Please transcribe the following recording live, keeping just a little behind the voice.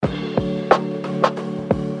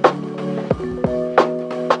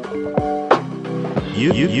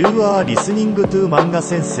You are listening to Manga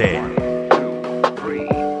Sensei.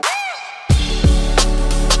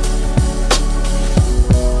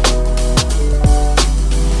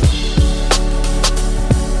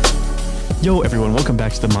 Yo everyone, welcome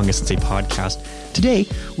back to the Manga Sensei podcast. Today,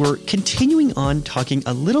 we're continuing on talking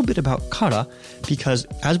a little bit about kara because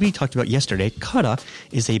as we talked about yesterday, kara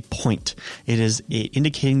is a point. It is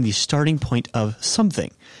indicating the starting point of something.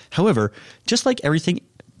 However, just like everything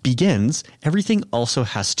begins, everything also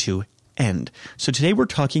has to end. So today we're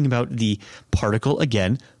talking about the particle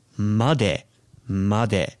again, madeh.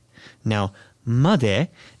 Madeh. Now, madeh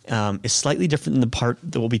is slightly different than the part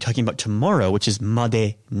that we'll be talking about tomorrow, which is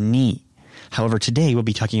madeh ni. However, today we'll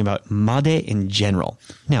be talking about madeh in general.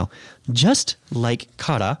 Now, just like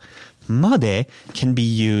kara, madeh can be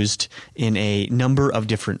used in a number of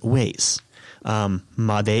different ways.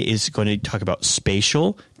 Madeh is going to talk about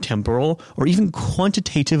spatial, temporal, or even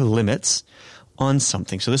quantitative limits on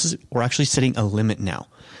something. So we're actually setting a limit now.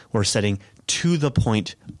 We're setting to the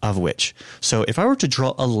point of which. So if I were to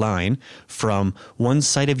draw a line from one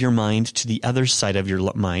side of your mind to the other side of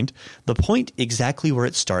your mind, the point exactly where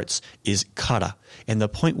it starts is kara, and the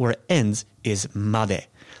point where it ends is madeh.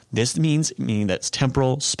 This meaning that's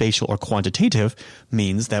temporal, spatial, or quantitative,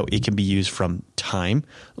 means that it can be used from time,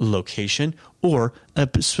 location, or a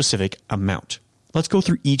specific amount. Let's go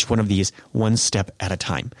through each one of these one step at a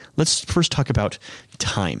time. Let's first talk about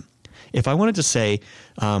time. If I wanted to say,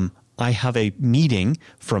 I have a meeting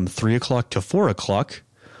from 3 o'clock to 4 o'clock,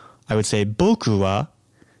 I would say, 僕は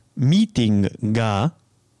meeting ga.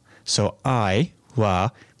 So I wa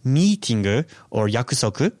meeting or 約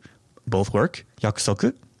束, both work. 約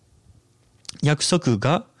束. 約束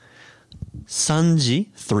が3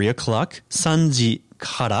時, 3 o'clock, 3時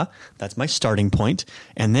から, that's my starting point.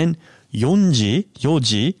 And then 4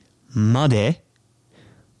時まで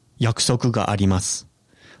約束があります.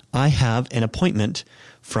 I have an appointment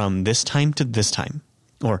from this time to this time.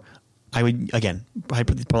 Or I would, again,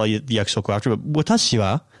 probably the 約束 after, but 私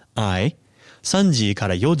は I 3時か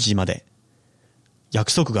ら4時まで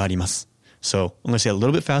約束があります. So I'm going to say it a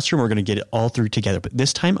little bit faster and we're going to get it all through together. But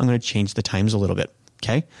this time I'm going to change the times a little bit.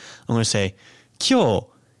 Okay? I'm going to say 今日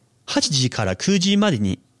8時から9時まで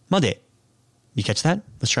にまで. You catch that?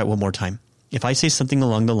 Let's try it one more time. If I say something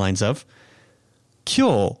along the lines of 今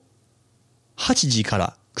日8時か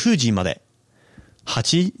ら9時まで.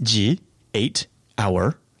 8時, 8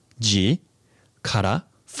 hour, 時 から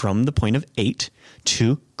from the point of 8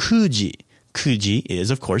 to 9時. 9時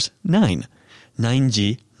is of course 9. 9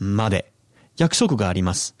時まで. 約束があり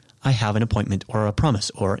ます. I have an appointment or a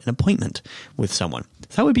promise or an appointment with someone.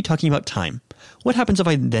 So that would be talking about time. What happens if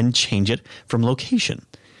I then change it from location?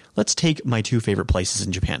 Let's take my two favorite places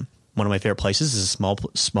in Japan. One of my favorite places is a small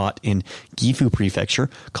spot in Gifu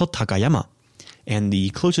Prefecture called Takayama. And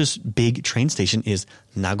the closest big train station is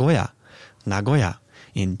Nagoya. Nagoya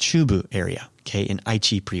in Chubu area, okay, in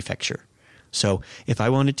Aichi Prefecture. So if I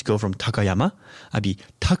wanted to go from Takayama, I'd be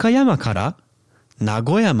Takayama kara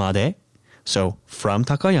Nagoya made. So from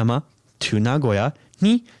Takayama to Nagoya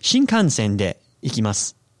ni shinkansen de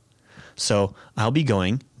ikimasu. So I'll be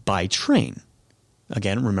going by train.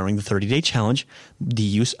 Again, remembering the 30-day challenge, the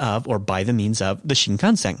use of or by the means of the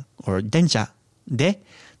shinkansen or densha de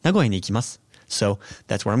Nagoya ni ikimasu. So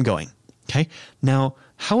that's where I'm going. Okay. Now,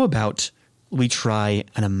 how about we try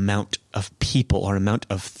an amount of people or an amount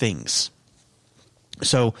of things?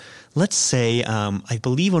 So let's say, I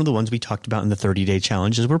believe one of the ones we talked about in the 30-day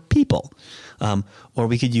challenges were people, or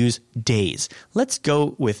we could use days. Let's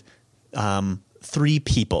go with 3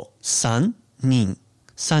 people. 3人.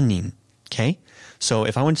 3人. Okay. So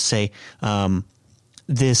if I want to say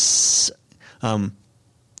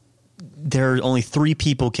there are only 3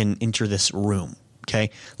 people can enter this room. Okay.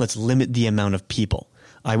 Let's limit the amount of people.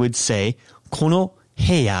 I would say この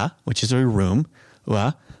部屋, which is a room,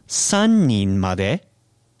 は3人まで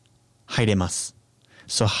入れます.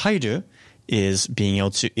 So 入る is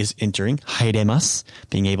entering. 入れます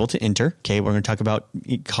being able to enter. Okay, we're going to talk about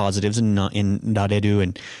causatives and not in られる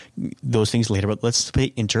and those things later, but let's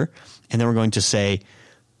say enter. And then we're going to say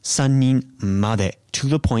 3人まで to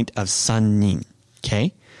the point of 3人.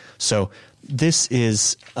 Okay, so this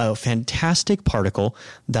is a fantastic particle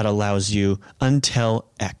that allows you until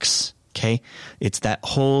X. Okay, it's that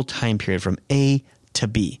whole time period from A to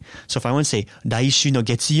B. So if I want to say 来週の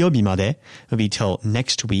月曜日まで, it would be till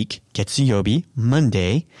next week, 月曜日,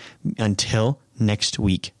 Monday, until next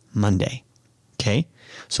week, Monday. Okay?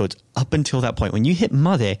 So it's up until that point. When you hit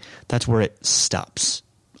made, that's where it stops.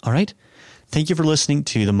 All right? Thank you for listening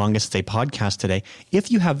to the Manga Sensei podcast today.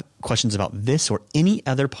 If you have questions about this or any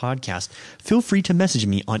other podcast, feel free to message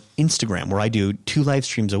me on Instagram, where I do 2 live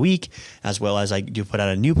streams a week, as well as I do put out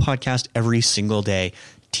a new podcast every single day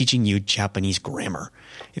teaching you Japanese grammar.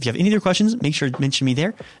 If you have any other questions, make sure to mention me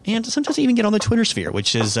there. And sometimes even get on the Twitter sphere,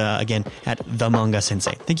 which is, again, at The Manga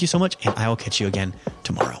Sensei. Thank you so much, and I will catch you again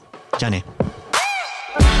tomorrow. じゃあね。